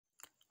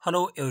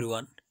Hello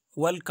everyone,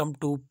 welcome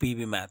to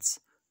pbmaths.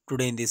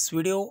 Today in this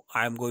video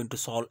I am going to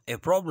solve a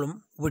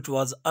problem which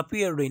was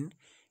appeared in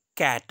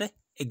CAT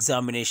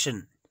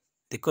examination.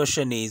 The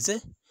question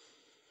is,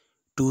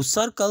 two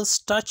circles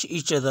touch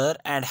each other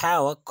and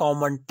have a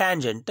common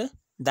tangent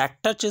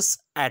that touches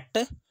at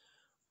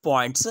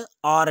points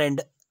R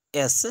and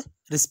S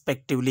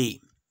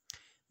respectively.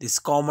 This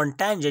common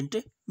tangent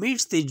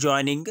meets the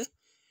joining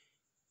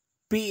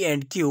P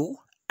and Q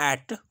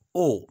at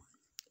O.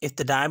 If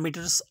the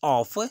diameters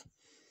of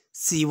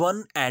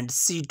C1 and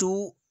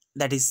C2,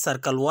 that is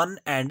circle 1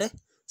 and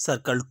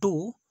circle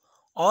 2,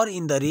 are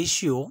in the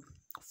ratio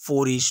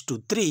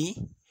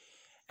 4:3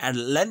 and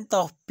length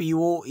of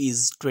PO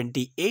is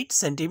 28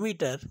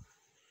 centimeter,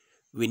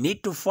 we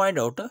need to find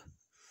out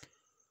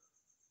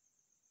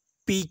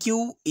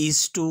PQ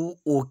is to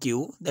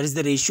OQ, that is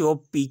the ratio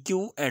of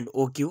PQ and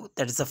OQ.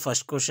 That is the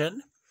first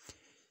question.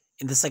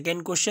 In the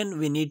second question,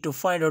 we need to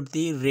find out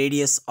the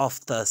radius of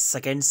the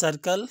second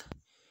circle.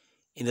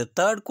 In the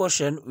third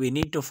question, we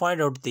need to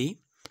find out the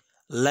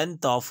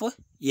length of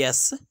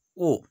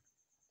SO.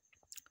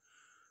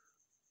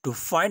 To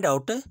find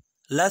out,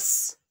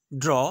 let's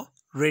draw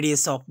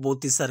radius of both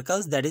the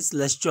circles, that is,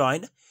 let's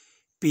join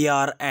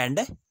PR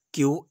and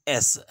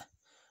QS.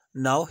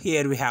 Now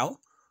here we have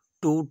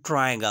two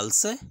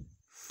triangles,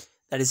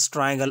 that is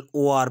triangle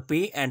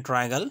ORP and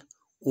triangle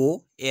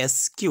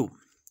OSQ.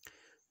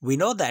 We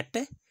know that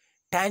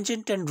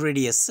tangent and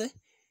radius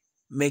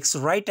makes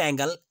right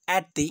angle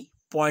at the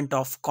point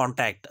of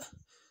contact.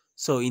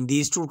 So in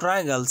these two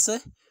triangles,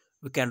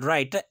 we can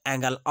write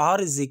angle R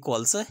is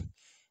equals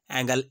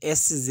angle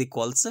S is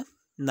equals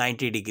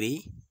 90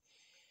 degree,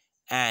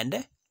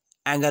 and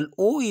angle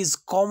O is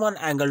common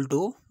angle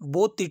to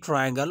both the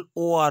triangle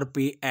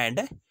ORP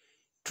and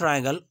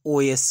triangle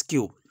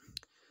OSQ.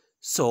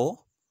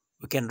 So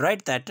we can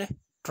write that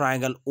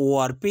triangle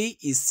ORP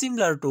is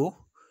similar to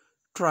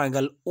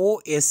triangle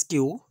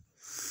OSQ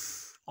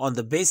on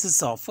the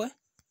basis of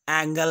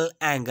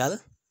angle-angle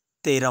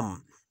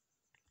theorem.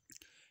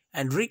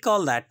 And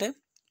recall that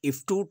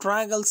if two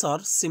triangles are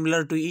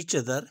similar to each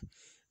other,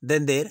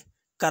 then their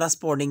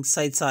corresponding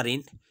sides are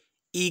in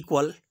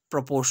equal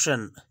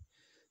proportion.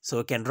 So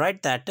we can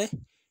write that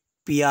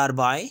PR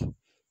by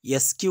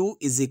SQ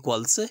is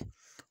equals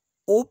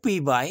OP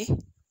by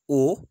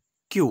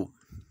OQ.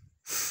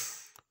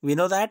 We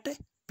know that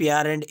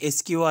PR and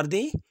SQ are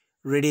the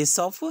radius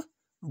of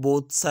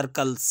both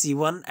circle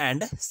C1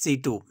 and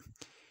C2.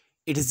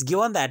 It is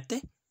given that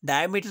the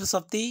diameters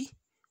of the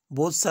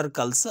both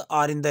circles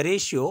are in the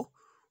ratio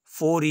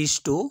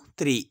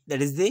 4:3.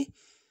 That is, the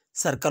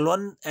circle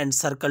 1 and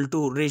circle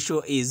 2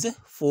 ratio is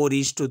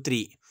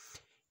 4:3.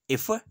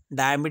 If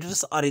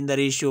diameters are in the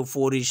ratio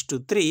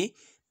 4:3,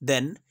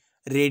 then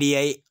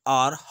radii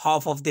are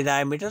half of the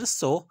diameter,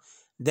 so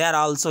they are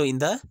also in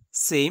the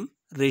same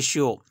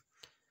ratio.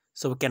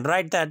 So we can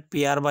write that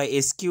PR by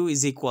SQ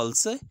is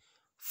equals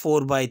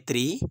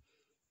 4/3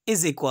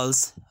 is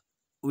equals,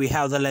 we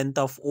have the length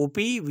of OP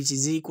which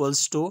is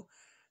equals to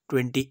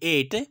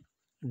 28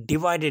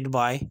 divided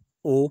by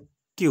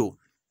OQ.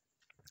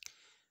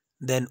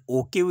 Then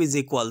OQ is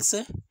equals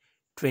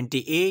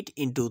 28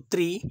 into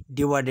 3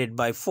 divided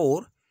by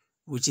 4,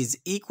 which is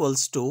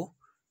equals to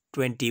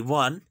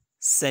 21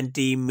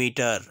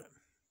 centimeter.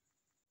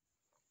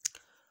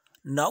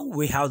 Now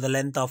we have the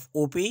length of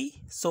OP,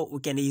 so we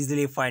can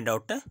easily find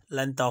out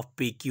length of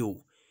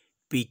PQ.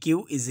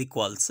 PQ is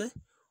equals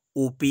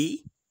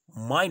OP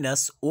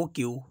minus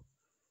OQ,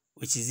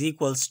 which is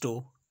equals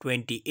to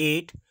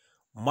 28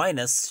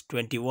 minus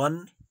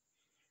 21,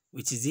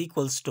 which is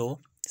equals to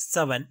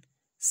 7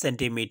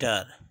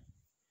 centimeter.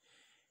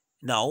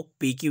 Now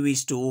PQ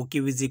is to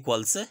OQ is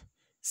equals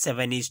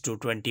 7 is to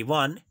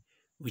 21,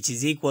 which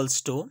is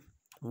equals to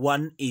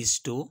 1 is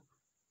to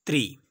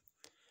 3.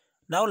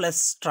 Now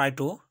let's try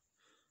to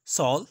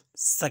solve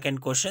second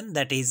question,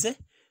 that is,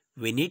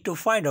 we need to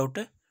find out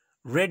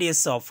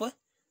radius of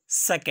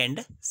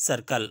second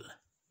circle.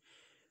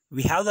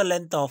 We have the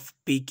length of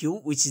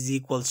PQ which is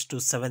equals to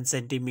 7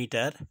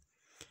 centimeter.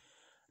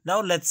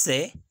 Now let's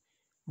say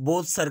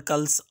both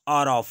circles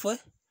are of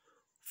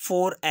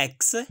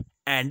 4x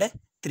and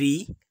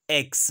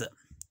 3x.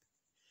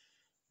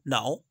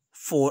 Now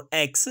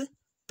 4x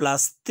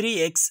plus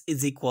 3x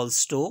is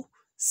equals to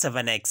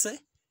 7x,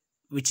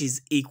 which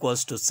is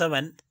equals to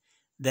 7.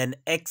 Then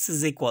x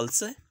is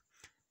equals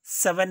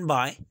 7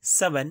 by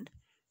 7,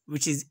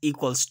 which is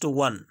equals to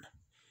 1.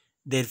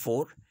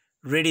 Therefore,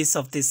 radius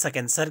of the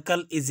second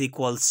circle is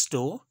equals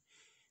to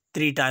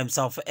 3 times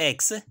of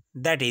x,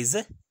 that is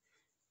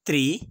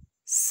 3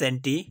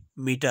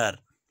 centimeter.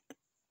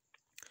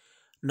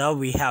 Now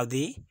we have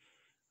the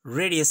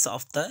radius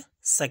of the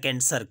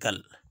second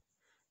circle,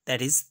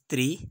 that is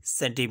 3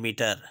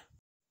 centimeter.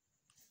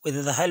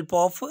 With the help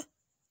of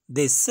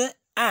this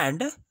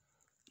and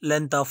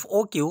length of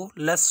OQ,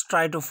 let's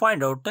try to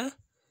find out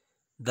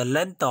the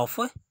length of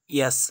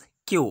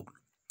SQ.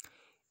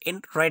 In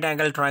right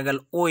angle triangle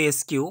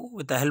OSQ,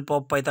 with the help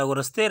of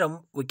Pythagoras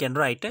theorem, we can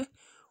write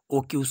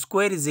OQ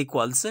square is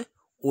equals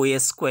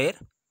OS square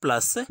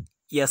plus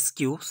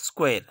SQ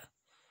square.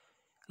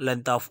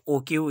 Length of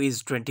OQ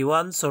is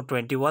 21. So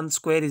 21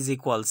 square is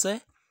equals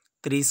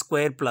 3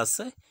 square plus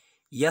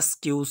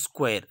SQ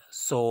square.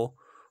 So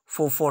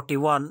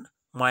 441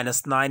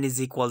 minus 9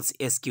 is equals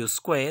SQ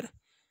square.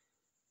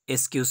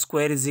 SQ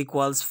square is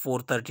equals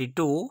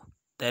 432.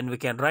 Then we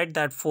can write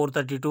that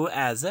 432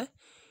 as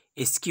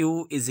SQ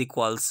is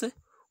equals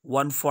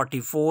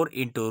 144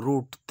 into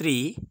root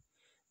 3.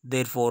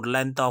 Therefore,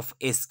 length of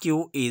SQ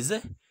is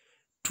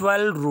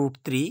 12 root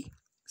 3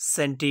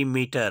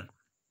 centimeter.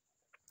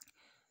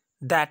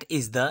 That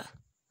is the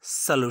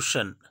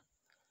solution.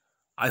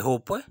 I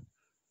hope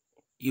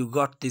you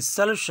got this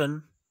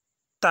solution.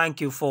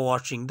 Thank you for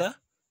watching the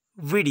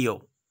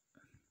video.